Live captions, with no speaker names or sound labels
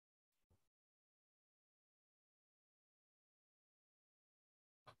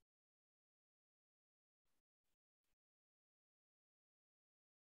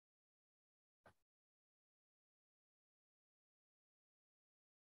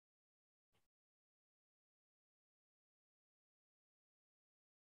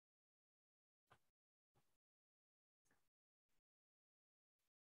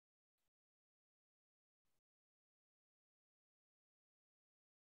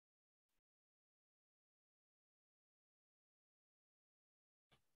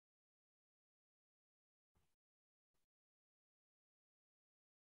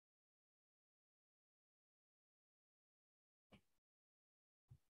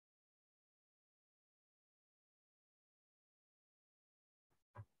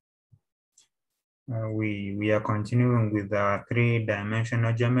we are continuing with our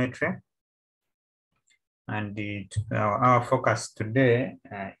three-dimensional geometry, and our focus today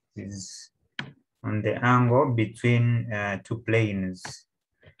is on the angle between two planes.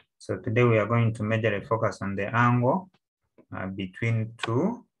 So today we are going to majorly focus on the angle between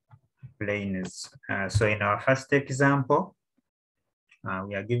two planes. So in our first example,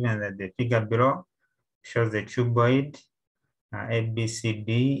 we are given that the figure below shows the cuboid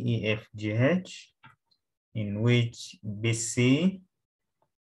ABCDEFGH, in which BC,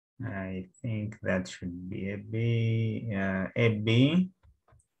 I think that should be AB,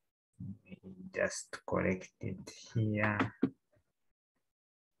 just correct it here,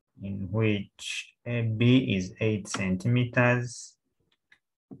 in which AB is 8 centimeters,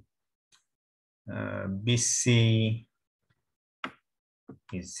 BC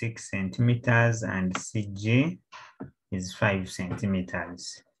is 6 centimeters, and CG is 5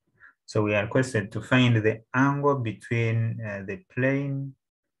 centimeters. So we are requested to find the angle between the plane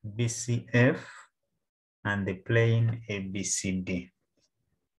BCF and the plane ABCD.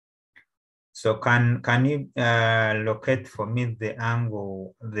 So can you locate for me the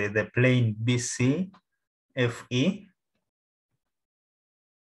angle, the plane BCFE?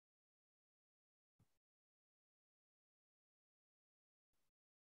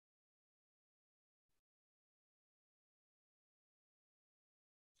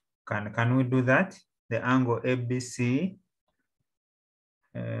 Can we do that? The angle ABC,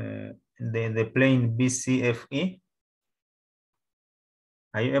 the plane BCFE.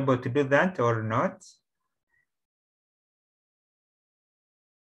 Are you able to do that or not?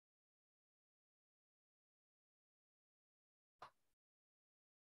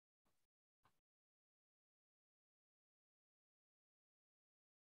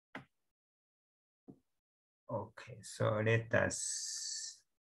 Okay, so let us.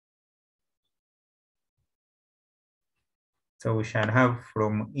 So we shall have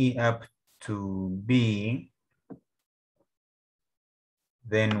from E up to B.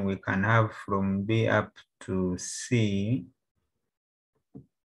 Then we can have from B up to C.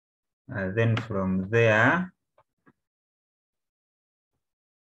 Then from there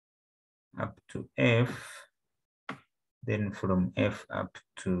up to F. Then from F up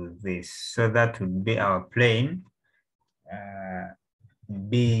to this. So that would be our plane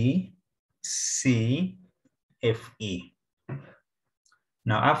B, C, F, E.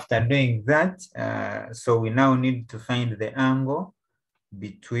 Now, after doing that, so we now need to find the angle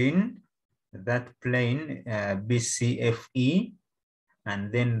between that plane BCFE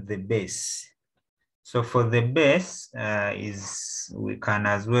and then the base. So for the base we can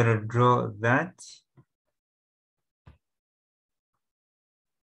as well draw that.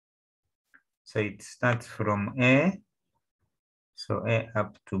 So it starts from A, so A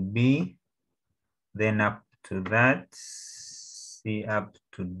up to B, then up to that, C up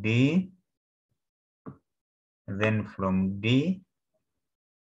to D, then from D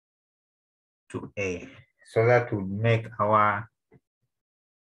to A. So that would make our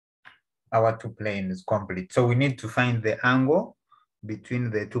two planes complete. So we need to find the angle between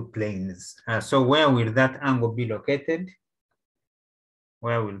the two planes. So where will that angle be located?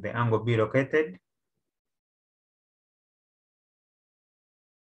 Where will the angle be located?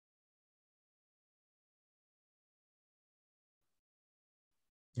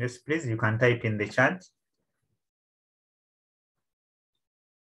 Yes, please, you can type in the chat.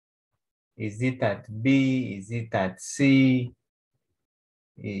 Is it at B? Is it at C?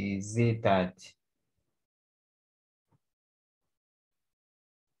 Is it at...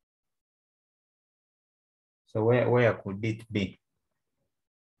 So where could it be?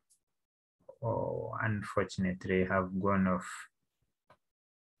 Oh, unfortunately, I have gone off.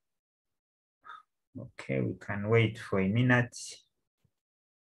 Okay, we can wait for a minute.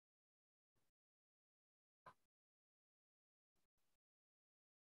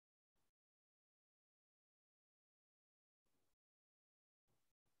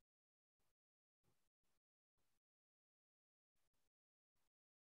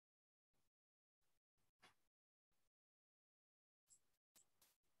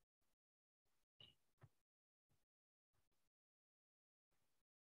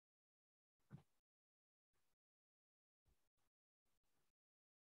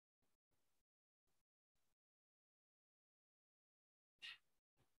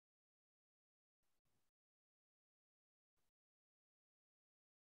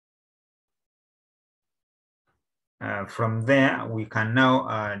 From there, we can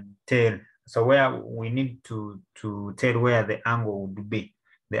now tell. So where we need to tell where the angle would be.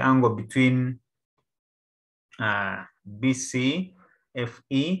 The angle between BC,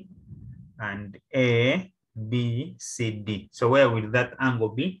 FE, and A, B, C, D. So where will that angle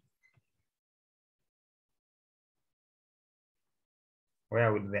be?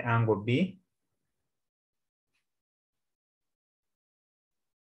 Where will the angle be?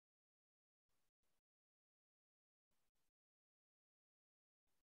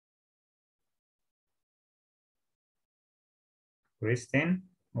 Kristen,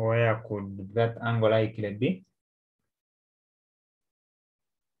 where could that angle likely be?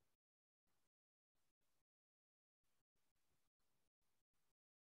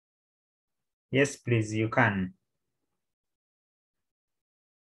 Yes, please, you can.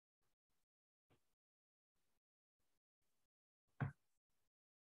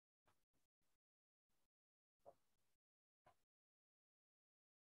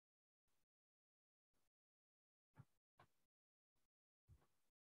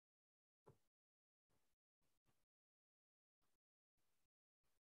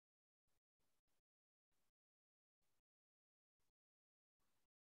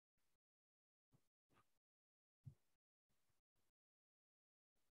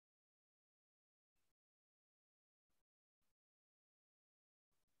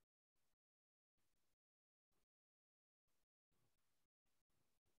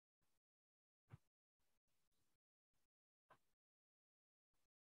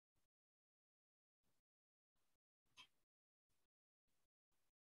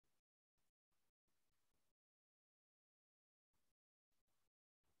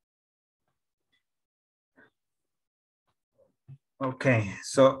 Okay,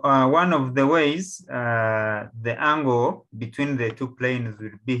 so one of the ways the angle between the two planes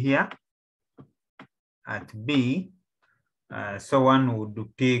will be here at B. So one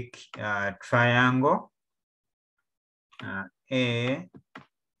would pick triangle A,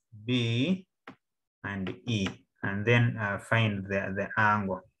 B, and E, and then find the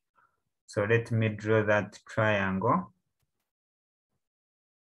angle. So let me draw that triangle.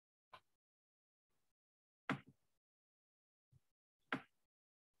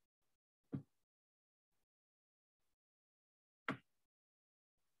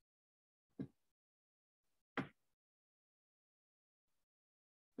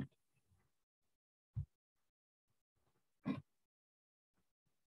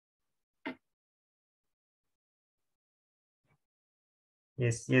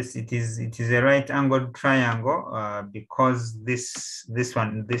 Yes, it is a right angled triangle because this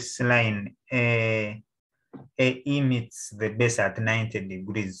line AE meets the base at 90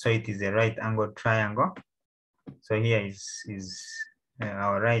 degrees. So it is a right angled triangle. So here is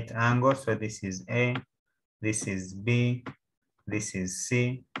our right angle. So this is A, this is B, this is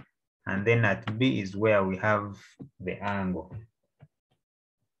C, and then at B is where we have the angle.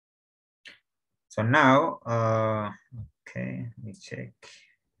 So now, okay, let me check.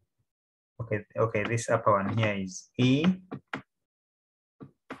 Okay, this upper one here is E.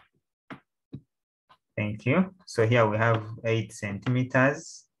 Thank you. So here we have 8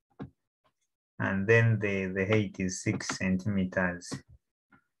 centimeters, and then the height is 6 centimeters.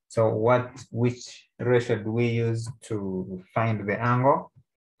 So which ratio do we use to find the angle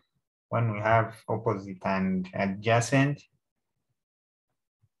when we have opposite and adjacent?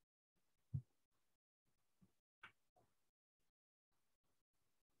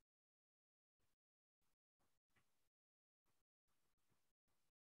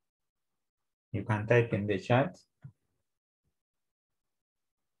 You can type in the chat.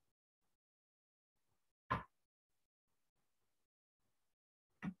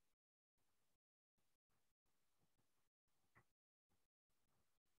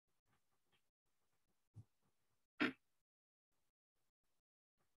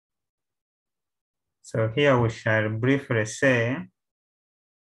 So here we shall briefly say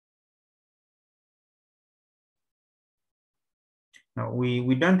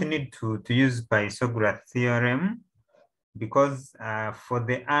we don't need to use Pythagoras theorem because for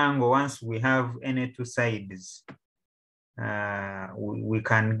the angle, once we have any two sides, we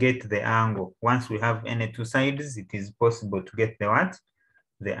can get the angle. Once we have any two sides, it is possible to get the what?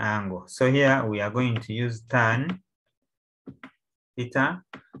 The angle. So here we are going to use tan theta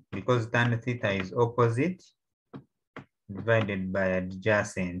because tan theta is opposite divided by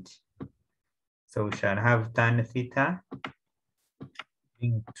adjacent. So we shall have tan theta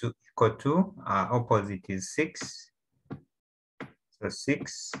equal to opposite is 6. So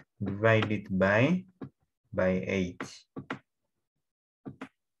 6 divided by 8.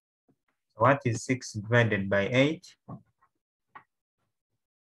 What is 6 divided by 8?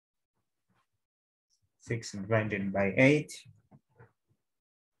 6 divided by 8.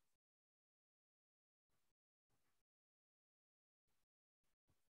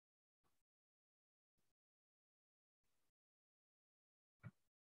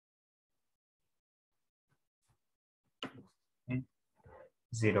 Okay.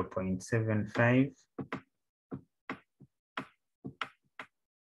 0.75.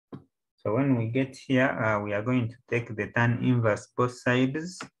 So when we get here, we are going to take the tan inverse both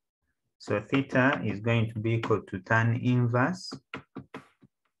sides. So theta is going to be equal to tan inverse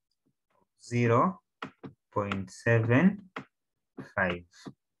 0.75.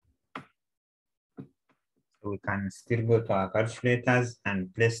 So we can still go to our calculators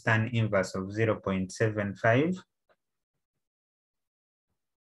and place tan inverse of 0.75.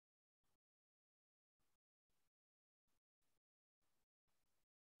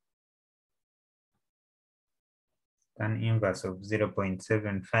 Tan inverse of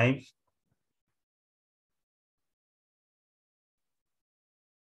 0.75.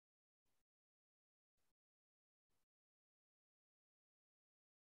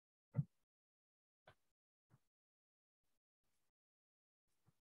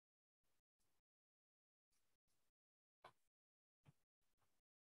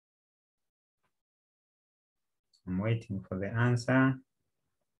 I'm waiting for the answer.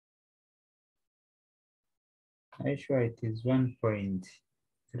 Are you sure it is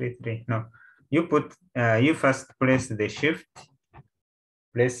 1.33? No, you put, you first press the shift,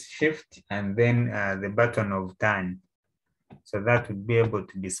 and then the button of tan. So that would be able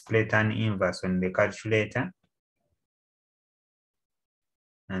to display tan inverse on the calculator.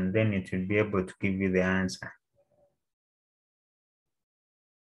 And then it will be able to give you the answer.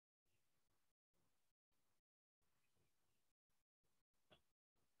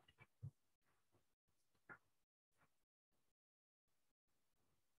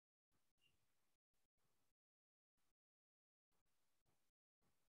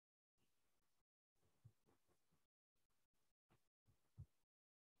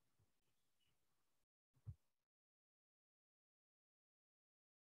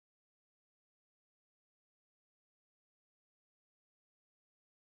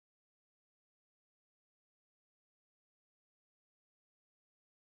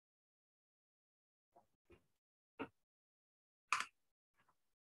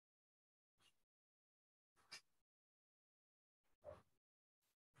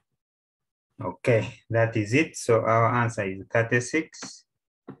 Okay, that is it. So our answer is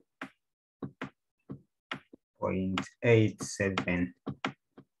 36.87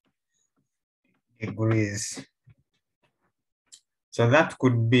 degrees. So that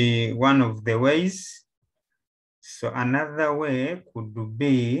could be one of the ways. So another way could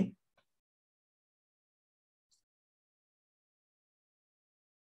be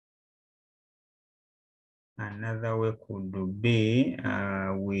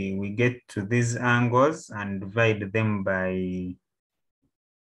we get to these angles and divide them by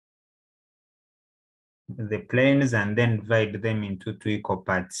the planes and then divide them into two equal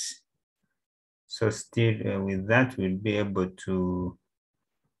parts. So still with that, we'll be able to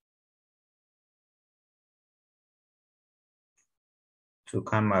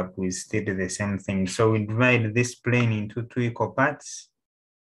come up with still the same thing. So we divide this plane into two equal parts.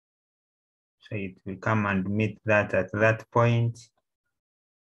 So it will come and meet that at that point.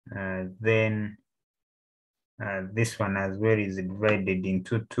 Then this one as well is divided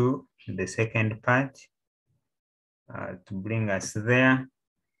into two, the second part, to bring us there.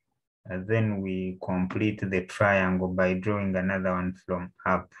 Then we complete the triangle by drawing another one from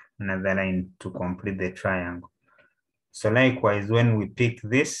up, another line to complete the triangle. So likewise, when we pick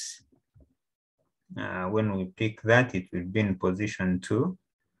this, when we pick that, it will be in position to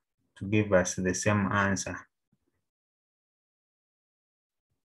give us the same answer.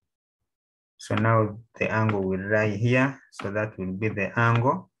 So now the angle will lie here. So that will be the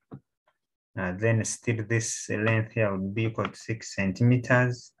angle. Then still this length here would be equal to 6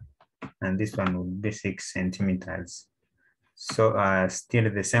 centimeters. And this one would be 6 centimeters. So still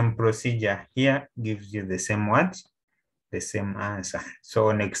the same procedure here gives you the same what? The same answer. So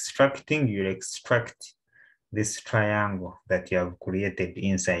on extracting, you extract this triangle that you have created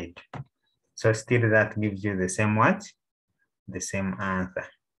inside. So still that gives you the same what? The same answer.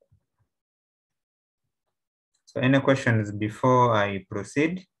 So any questions before I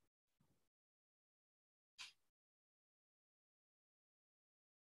proceed?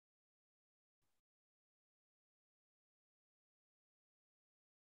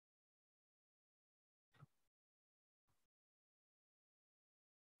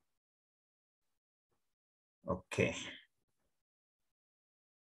 Okay.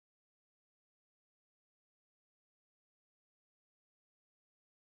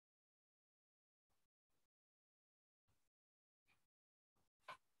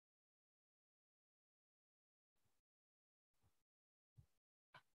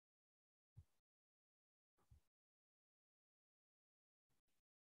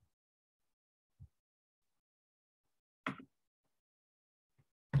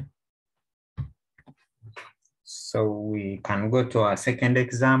 So we can go to our second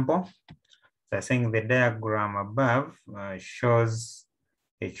example. So saying the diagram above shows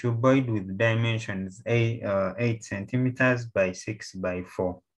a cuboid with dimensions 8 centimeters by 6 by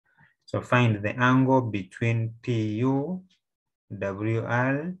 4. So find the angle between PU,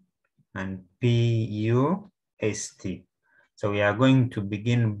 WR, and PUST. So we are going to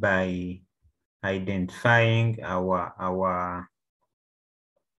begin by identifying our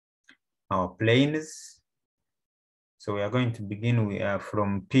planes. So we are going to begin with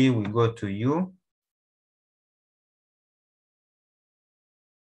from P, we go to U.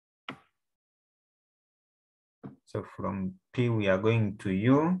 So from P, we are going to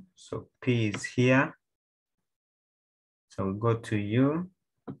U. So P is here. So we go to U,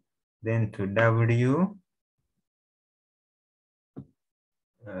 then to W,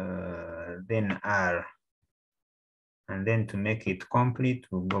 then R. And then to make it complete,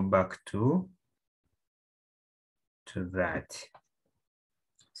 we'll go back to that.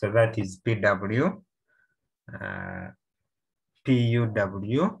 So that is PW,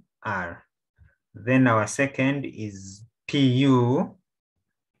 PUWR. Then our second is PUST.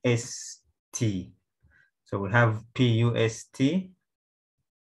 So we have PUST.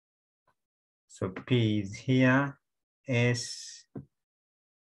 So P is here, S,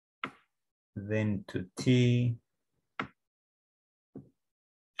 then to T,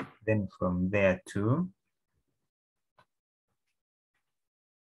 then from there to,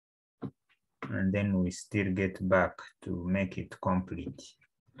 and then we still get back to make it complete.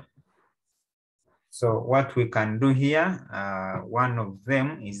 So what we can do here, one of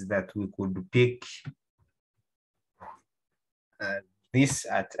them is that we could pick this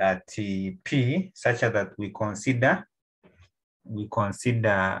at P such that we consider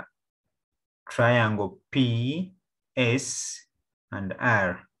triangle P, S, and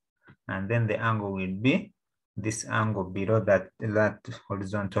R, and then the angle will be this angle below that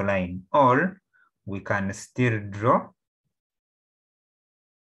horizontal line. Or we can still draw,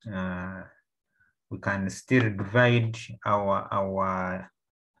 we can still divide our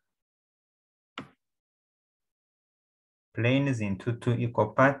planes into two equal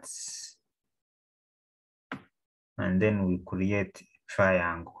parts, and then we create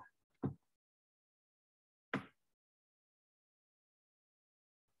triangle.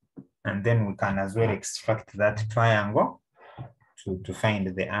 And then we can as well extract that triangle to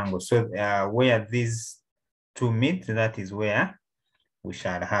find the angle. So where these two meet, that is where we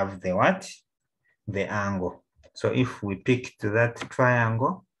shall have the what? The angle. So if we pick to that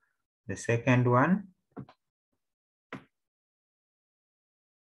triangle, the second one,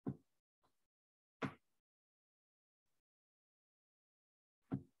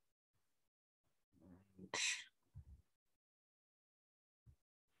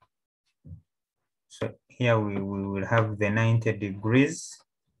 so here we will have the 90 degrees.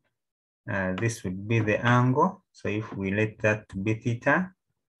 This would be the angle. So if we let that be theta,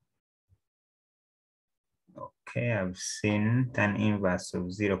 okay, I've seen tan inverse of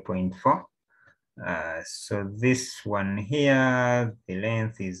 0.4. So this one here, the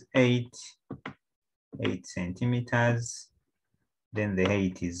length is 8 centimeters. Then the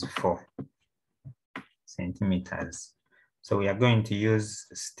height is 4 centimeters. So we are going to use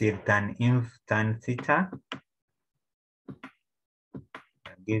still tan theta,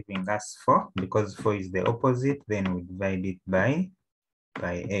 giving us 4, because 4 is the opposite, then we divide it by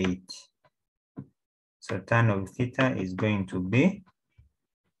 8. So tan of theta is going to be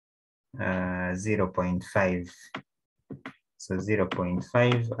 0.5. So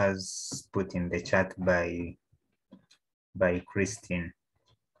 0.5 as put in the chart by Christine.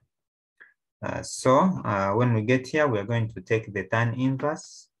 When we get here, we are going to take the tan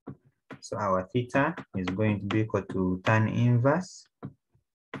inverse. So our theta is going to be equal to tan inverse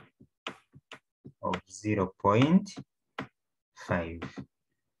of 0.5.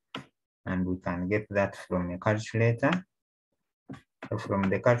 And we can get that from a calculator. So from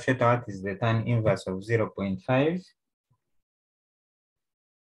the calculator, what is the tan inverse of 0.5?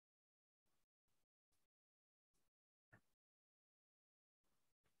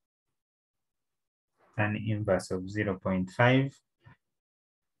 Tan inverse of 0.5.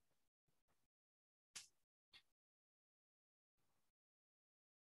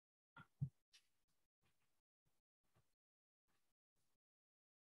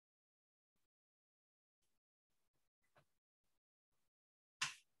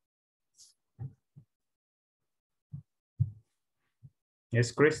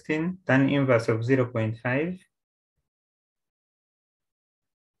 Yes, Christine, tan inverse of 0.5.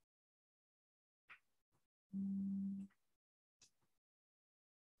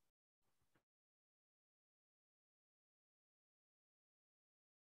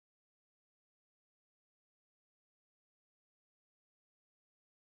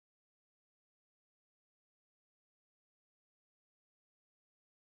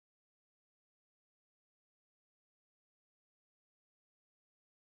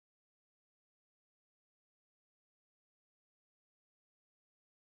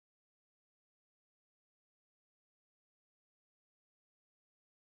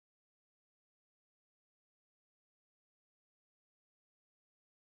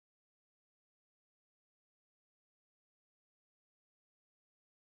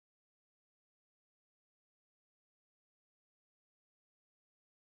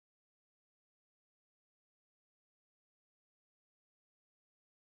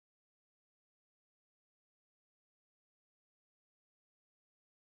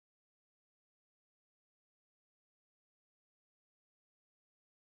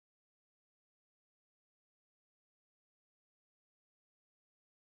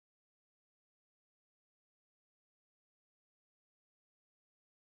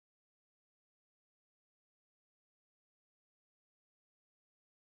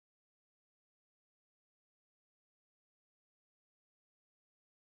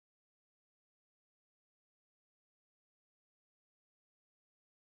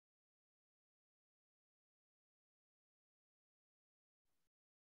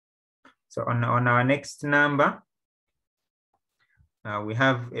 So on our next number, we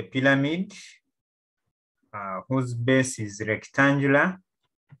have a pyramid whose base is rectangular,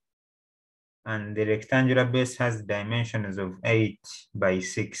 and the rectangular base has dimensions of 8 by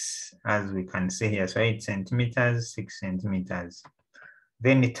 6, as we can see here. So 8 centimeters, 6 centimeters.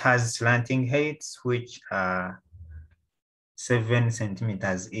 Then it has slanting heights, which are 7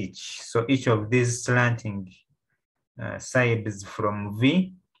 centimeters each. So each of these slanting sides from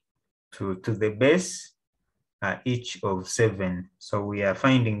V to the base are each of 7. So we are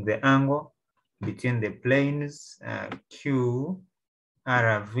finding the angle between the planes QRV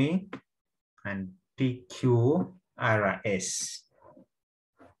and PQRS.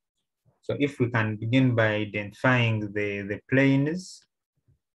 So if we can begin by identifying the planes.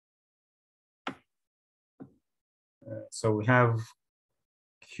 So we have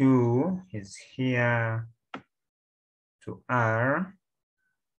Q is here to R,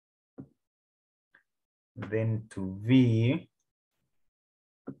 then to V,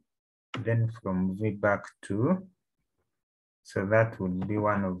 then from V back to, so that would be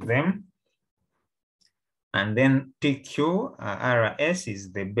one of them. And then PQRS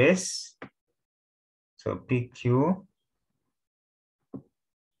is the base. So PQ,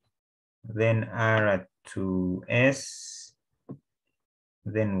 then R to S,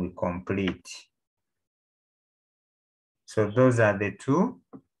 then we complete. So those are the two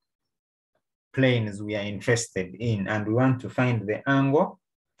planes we are interested in, and we want to find the angle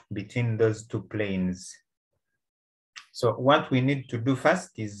between those two planes. So what we need to do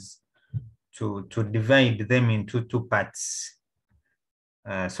first is to divide them into two parts.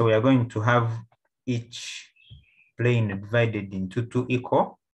 So we are going to have each plane divided into two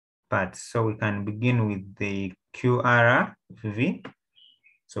equal parts. So we can begin with the QRV.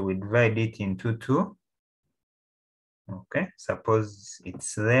 So we divide it into two. Okay, suppose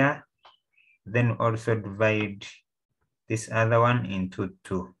it's there. Then also divide this other one into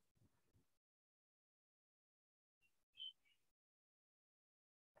two.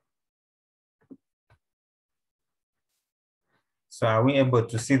 So are we able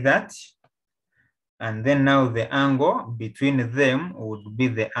to see that? And then now the angle between them would be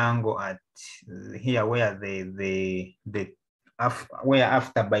the angle at here where where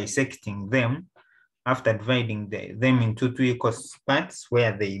after bisecting them, after dividing them into two equal parts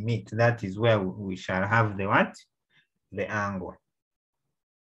where they meet, that is where we shall have the what? The angle.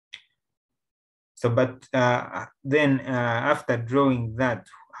 So, but then after drawing that,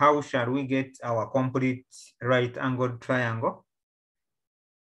 how shall we get our complete right angled triangle?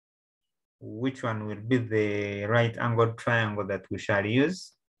 Which one will be the right angled triangle that we shall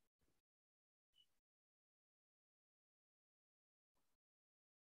use?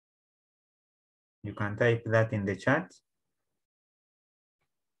 You can type that in the chat.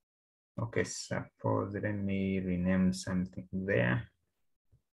 Okay, suppose let me rename something there.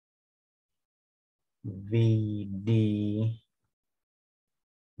 VDR,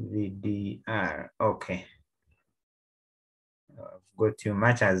 okay. I've got too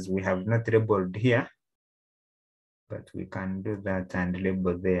much as we have not labeled here, but we can do that and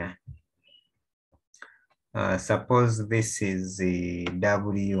label there. Suppose this is a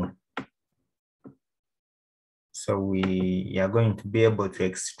W. So we are going to be able to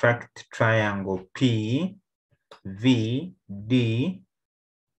extract triangle P, V, D,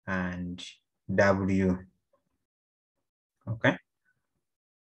 and W. Okay.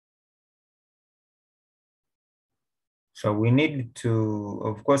 So we need to,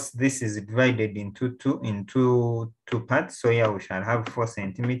 of course, this is divided into two parts. So here we shall have 4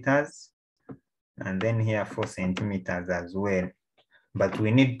 centimeters, and then here 4 centimeters as well. But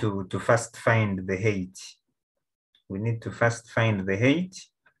we need to first find the height. We need to first find the height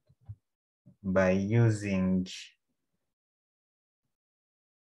by using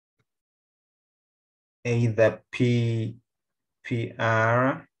either PR,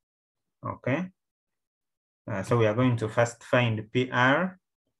 okay? So we are going to first find PR.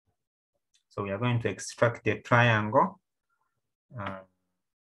 So we are going to extract a triangle.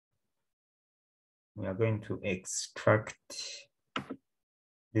 We are going to extract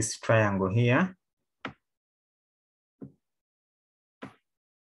this triangle here.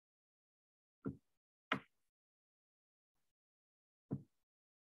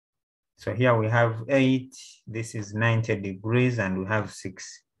 So here we have 8, this is 90 degrees, and we have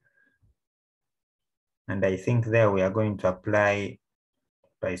 6. And I think there we are going to apply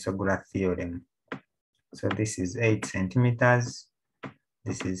Pythagoras theorem. So this is 8 centimeters,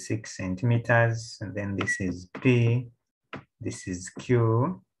 this is 6 centimeters, and then this is P, this is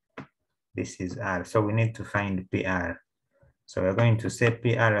Q, this is R. So we need to find PR. So we're going to say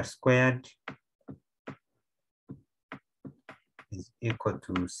PR squared is equal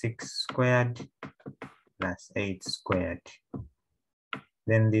to 6 squared plus 8 squared.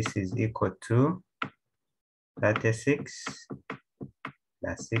 Then this is equal to 36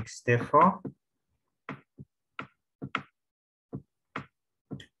 plus 64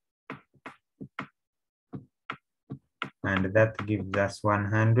 and that gives us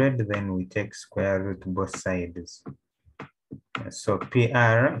 100. Then we take square root both sides. So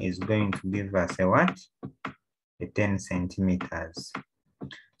PR is going to give us a what? A 10 centimeters.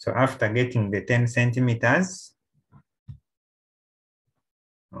 So after getting the 10 centimeters,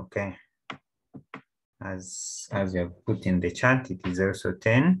 okay, as we have put in the chart, it is also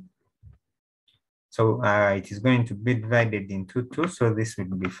 10. So it is going to be divided into 2. So this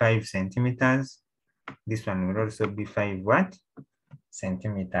will be 5 centimeters. This one will also be 5 what?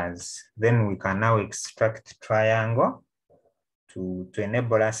 Centimeters. Then we can now extract triangle to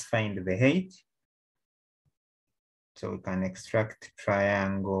enable us find the height. So we can extract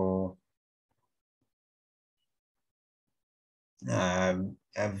triangle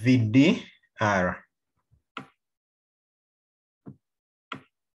VDR.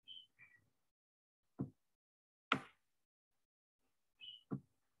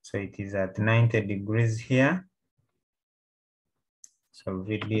 So it is at 90 degrees here. So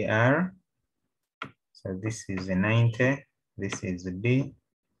VDR. So this is a 90, this is D,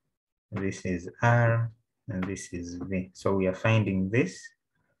 this is R, and this is V. So we are finding this.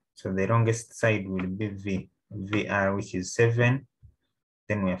 So the longest side will be VR, which is 7.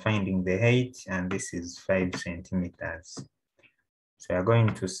 Then we are finding the height, and this is 5 centimeters. So we are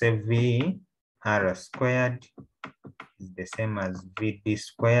going to say VR squared is the same as VD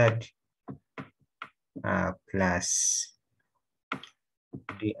squared plus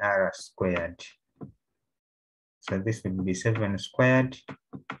DR squared. So this will be 7 squared,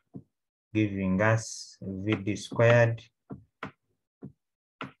 giving us VD squared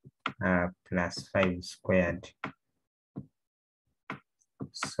plus 5 squared.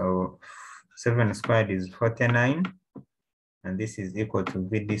 So 7 squared is 49, and this is equal to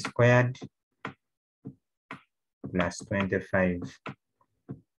VD squared plus 25.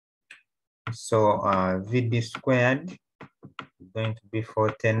 So VD squared is going to be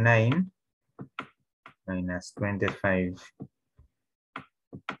 49 minus 25.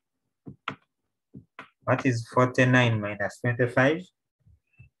 What is 49 minus 25?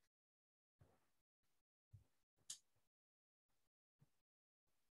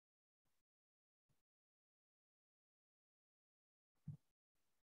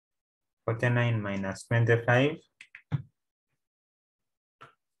 Minus 25.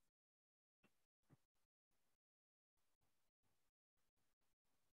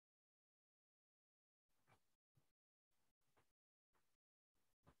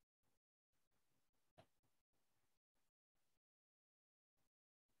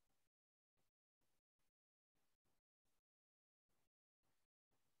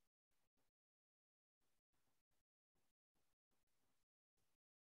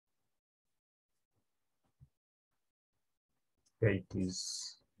 So it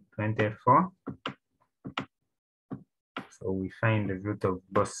is 24. So we find the root of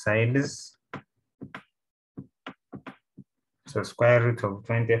both sides. So square root of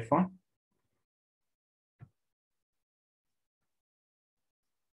 24.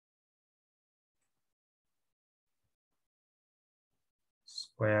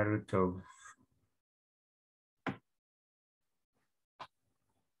 Square root of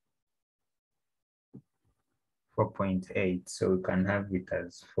 4.8. So we can have it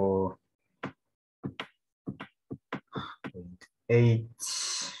as 4.8.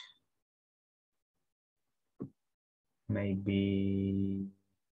 Maybe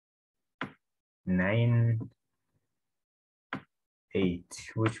 9.8,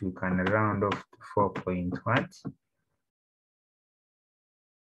 which we can round off to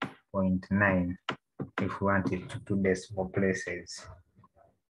 4.9 if we want it to 2 decimal places.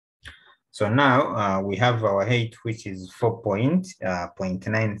 So now we have our height, which is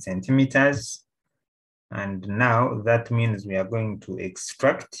 4.9 centimeters. And now that means we are going to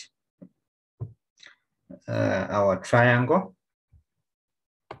extract our triangle.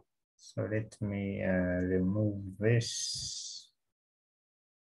 So let me remove this.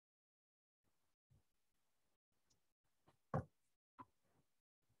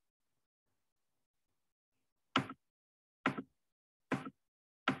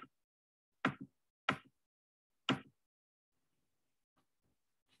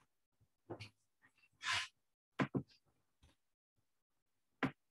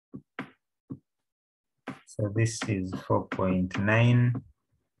 So this is 4.9.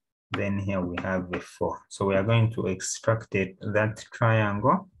 Then here we have a 4. So we are going to extract that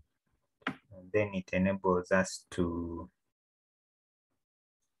triangle, and then it enables us to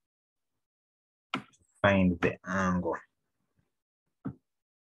find the angle.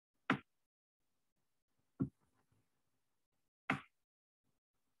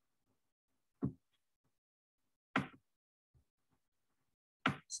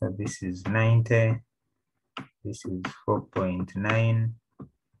 So this is 90, this is 4.9,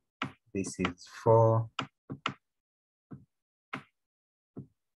 this is 4,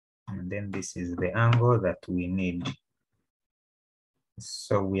 and then this is the angle that we need.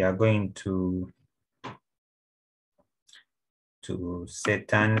 So we are going to set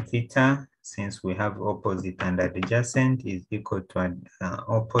tan theta, since we have opposite and adjacent, is equal to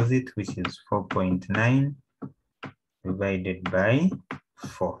opposite, which is 4.9 divided by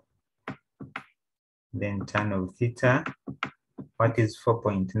 4. Then tan of theta, what is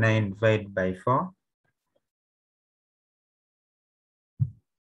 4.9 divided by 4?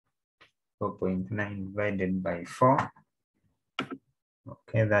 4.9 divided by 4.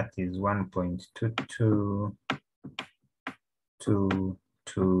 Okay, that is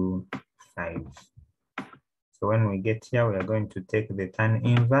 1.22225. So when we get here, we are going to take the tan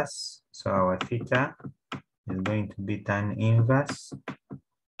inverse. So our theta is going to be tan inverse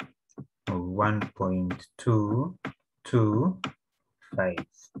of 1.225.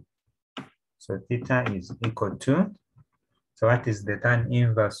 So theta is equal to, so what is the tan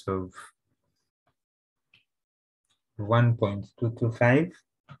inverse of 1.225?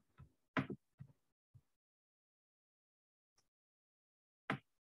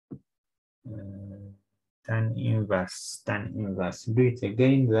 Tan inverse. Do it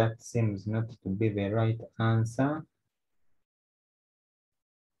again. That seems not to be the right answer.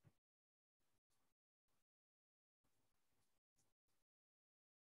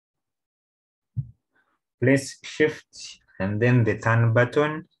 Press shift and then the tan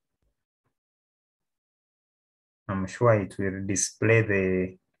button. I'm sure it will display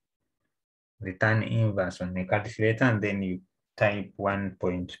the tan inverse on the calculator, and then you type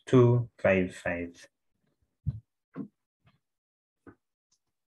 1.255.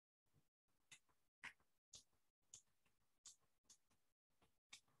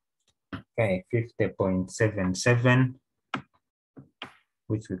 Okay, 50.77,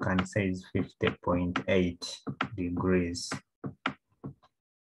 which we can say is 50.8 degrees.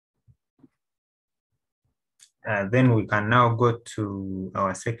 Then we can now go to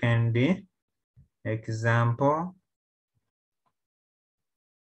our second example.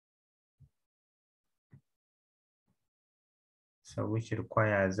 So which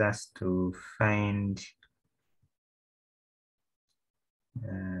requires us to find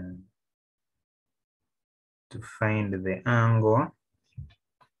the angle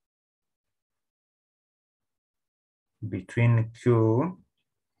between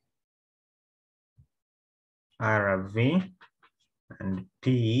QRV and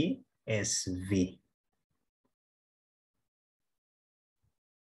PSV.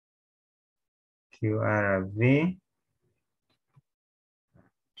 QRV.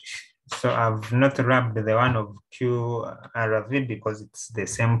 So I've not wrapped the one of QRV because it's the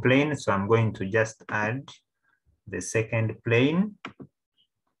same plane. So I'm going to just add the second plane,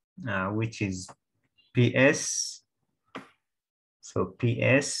 which is PS. So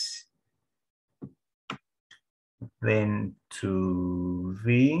PS, then to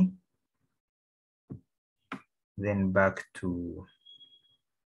V, then back to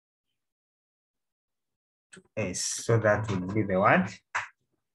S. So that would be the what?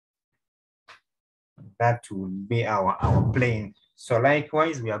 That would be our plane. So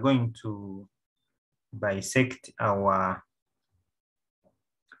likewise, we are going to bisect our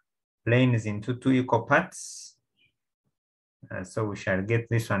planes into two equal parts. So we shall get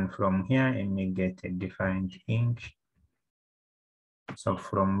this one from here and we get a different inch. So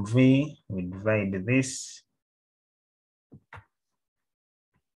from V, we divide this.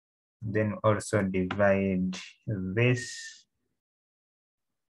 Then also divide this.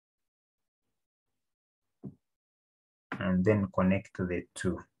 And then connect the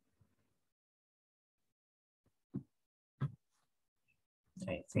two.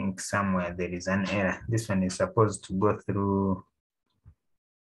 I think somewhere there is an error. This one is supposed to go through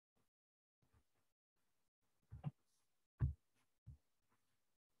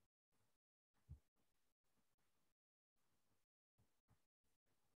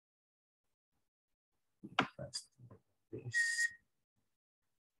first this.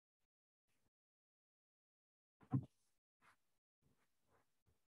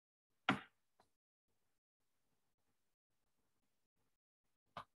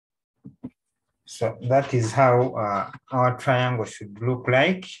 So that is how our triangle should look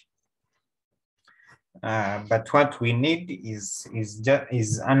like. But what we need is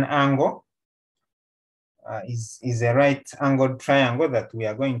an angle, is a right angled triangle that we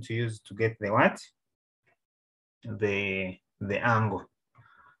are going to use to get the what? The angle.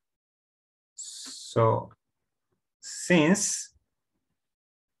 So since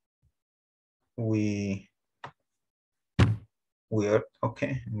we are,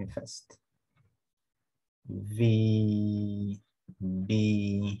 okay, let me first. V,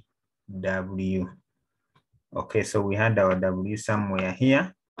 B, W. Okay, so we had our W somewhere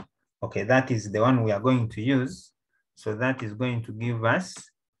here. Okay, that is the one we are going to use. So that is going to give us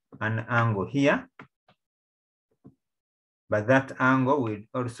an angle here. But that angle will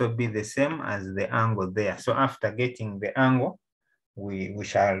also be the same as the angle there. So after getting the angle, we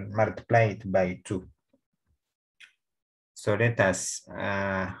shall multiply it by 2. So let us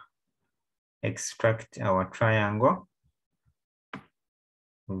extract our triangle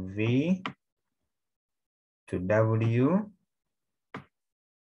V to W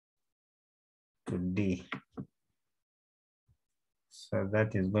to D. So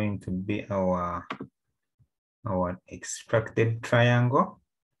that is going to be our extracted triangle.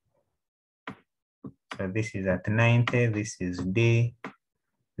 So this is at 90, this is D,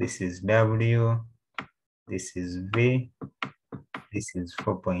 this is W, this is V, this is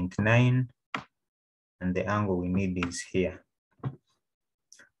 4.9, and the angle we need is here,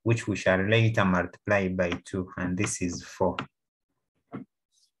 which we shall later multiply by 2, and this is 4.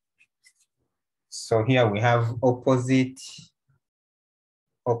 So here we have opposite,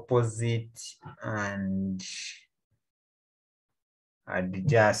 and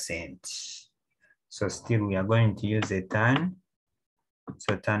adjacent. So still we are going to use a tan.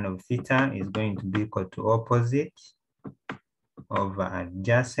 So tan of theta is going to be equal to opposite over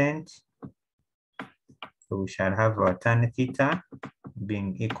adjacent. So we shall have our tan theta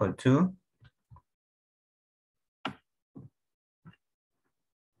being equal to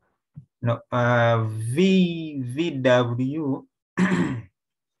VW.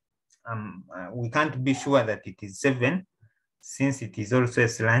 We can't be sure that it is 7 since it is also a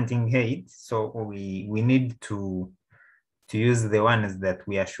slanting height. So we need to use the ones that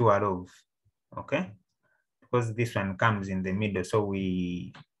we are sure of, okay? Because this one comes in the middle. So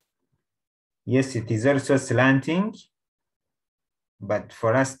yes, it is also slanting, but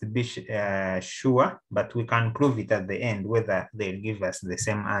for us to be sure, but we can prove it at the end whether they'll give us the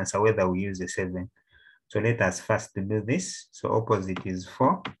same answer, whether we use a 7. So let us first do this. So opposite is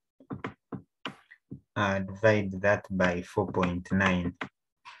 4. Divide that by 4.9.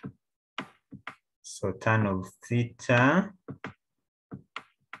 So tan of theta,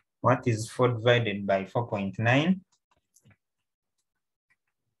 what is 4 divided by 4.9?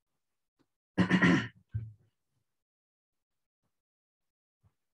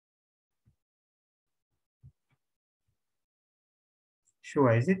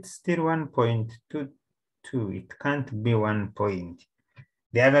 Sure, is it still 1.22? It can't be 1 point.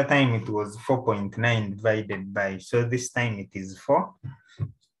 The other time it was 4.9 divided by, so this time it is 4.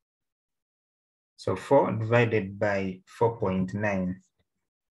 So 4 divided by 4.9.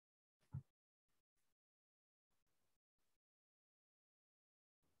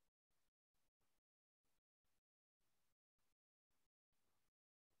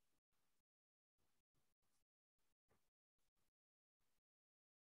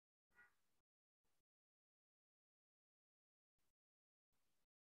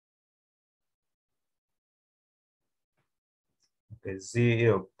 Okay,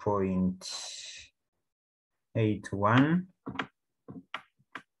 0.81.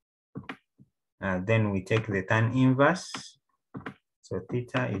 Then we take the tan inverse. So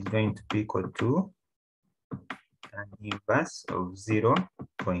theta is going to be equal to tan inverse of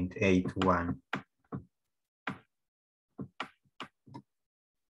 0.81.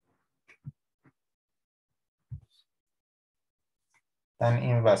 Tan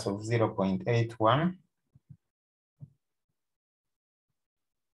inverse of 0.81.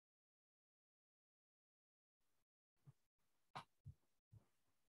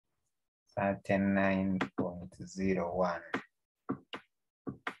 $39.01.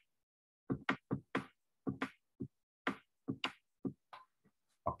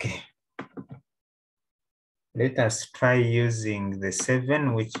 Okay. Let us try using the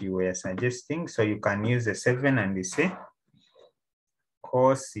 7, which you were suggesting. So you can use the 7 and you say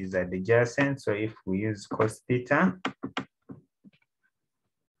cos is adjacent. So if we use cos theta,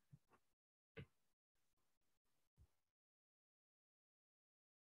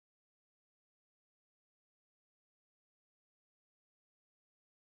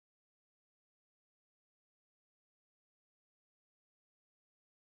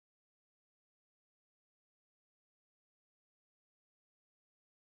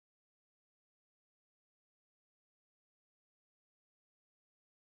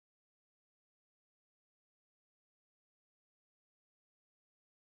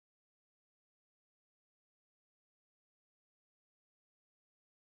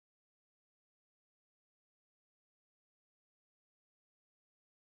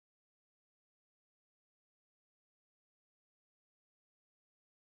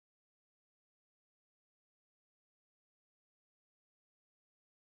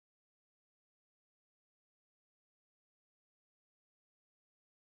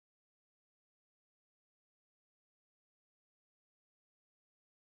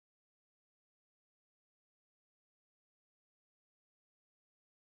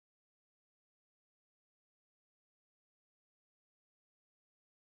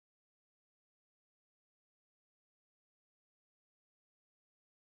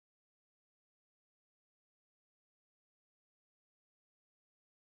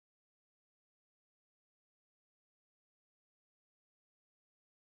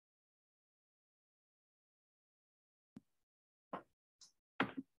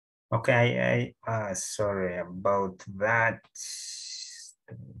 Okay, sorry about that.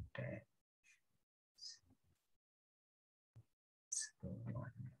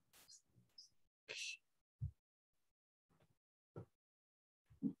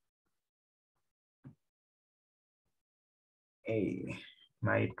 Hey,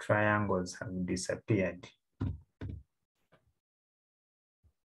 my triangles have disappeared.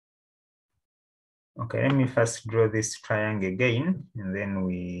 Okay, let me first draw this triangle again, and then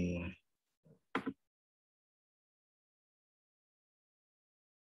we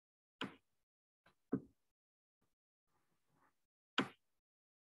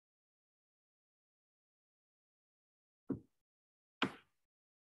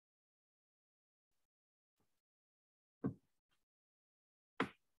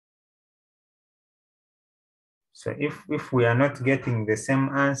so if we are not getting the same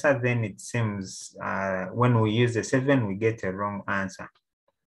answer, then it seems when we use the 7, we get a wrong answer.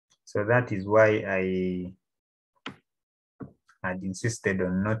 So that is why I had insisted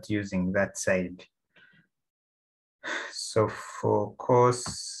on not using that side. So for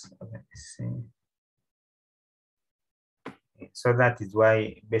cos, let me see. So that is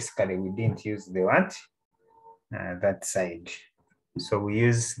why basically we didn't use the what? That side. So we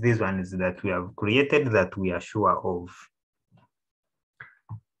use these ones that we have created that we are sure of.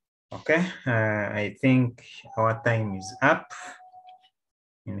 Okay, I think our time is up.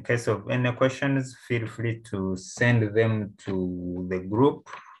 In case of any questions, feel free to send them to the group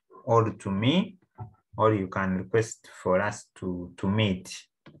or to me, or you can request for us to meet.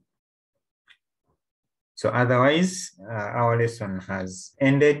 So otherwise, our lesson has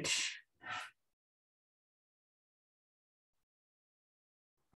ended.